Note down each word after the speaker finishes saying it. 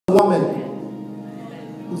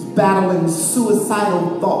woman who's battling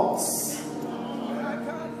suicidal thoughts.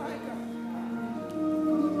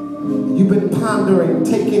 You've been pondering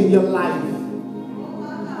taking your life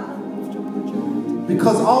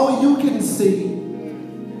because all you can see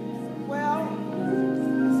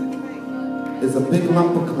is a big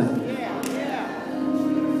lump of clay.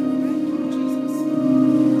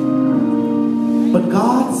 But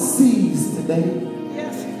God sees today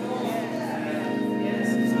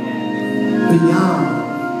beyond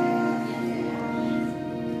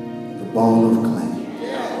the ball of clay.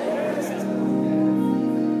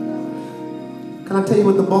 Can I tell you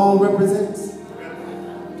what the ball represents?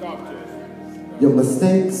 Your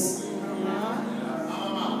mistakes,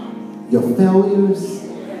 your failures,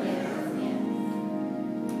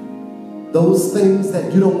 those things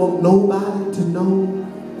that you don't want nobody to know.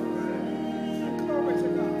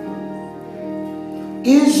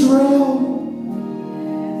 Israel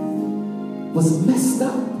was messed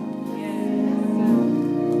up.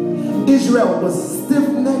 Israel was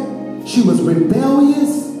stiff-necked. She was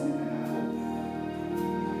rebellious.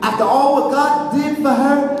 After all what God did for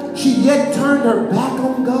her, she yet turned her back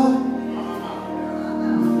on God.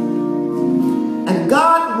 And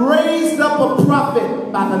God raised up a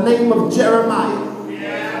prophet by the name of Jeremiah.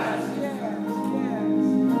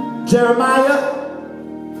 Jeremiah,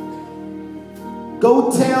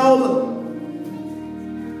 go tell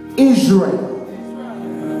Israel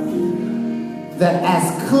that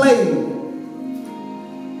as clay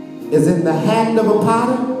is in the hand of a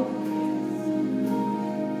potter,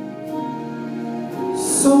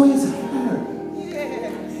 so is her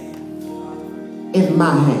in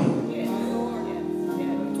my hand.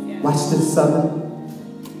 Watch this, Southern.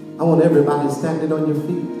 I want everybody standing on your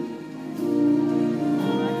feet.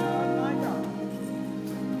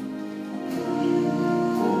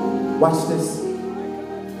 Watch this.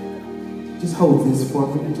 Just hold this for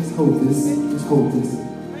me. Just hold this. Just hold this.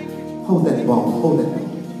 Hold that ball. Hold that ball.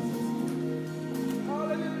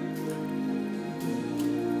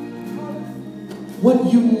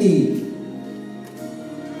 What you need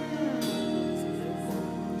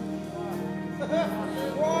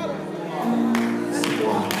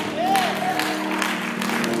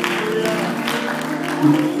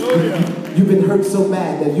You've been hurt so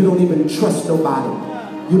bad that you don't even trust nobody.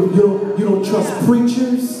 You don't trust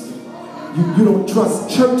preachers. You don't trust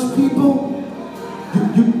church people.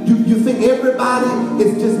 You think everybody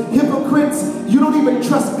is just hypocrites. You don't even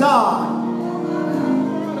trust God.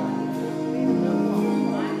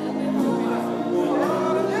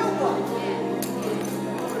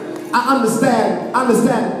 I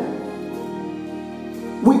understand.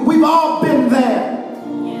 We've all been there.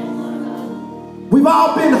 We've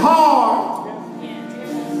all been hard.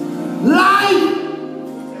 Life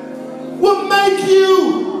will make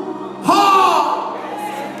you hard.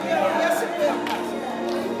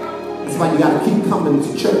 That's why you got to keep coming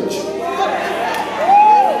to church.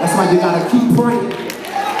 That's why you got to keep praying.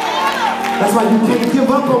 That's why you can't give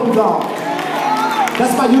up on God.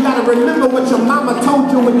 That's why you got to remember what your mama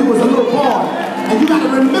told you when you was a little boy. And you got to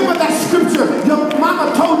remember that scripture your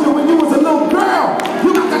mama told you when you was a little girl.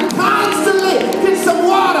 You got to constantly get some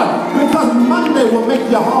water, because Monday will make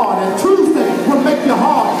you hard, and Tuesday will make you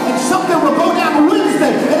hard, and something will go down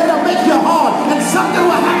Wednesday and it'll make you hard, and something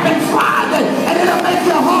will happen Friday and it'll make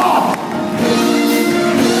you hard.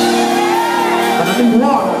 But I need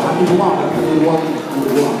water. I need water. I need water. I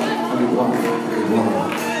need water. I need water. I need water.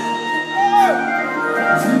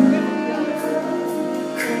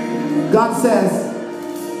 God says,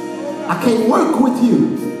 I can't work with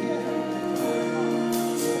you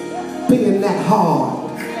being that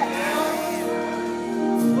hard.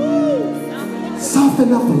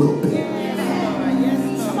 Soften up a little bit.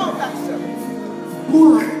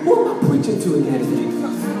 Who am I preaching to again?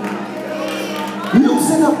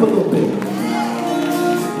 Loosen up a little bit.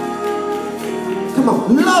 Come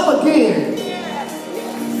on, love again.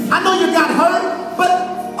 I know you got hurt, but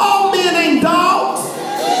all men ain't dogs.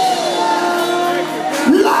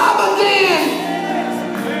 Love again.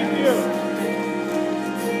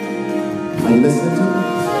 Are you listening to me?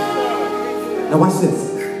 Now watch this.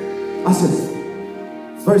 Watch this.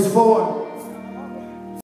 Verse 4.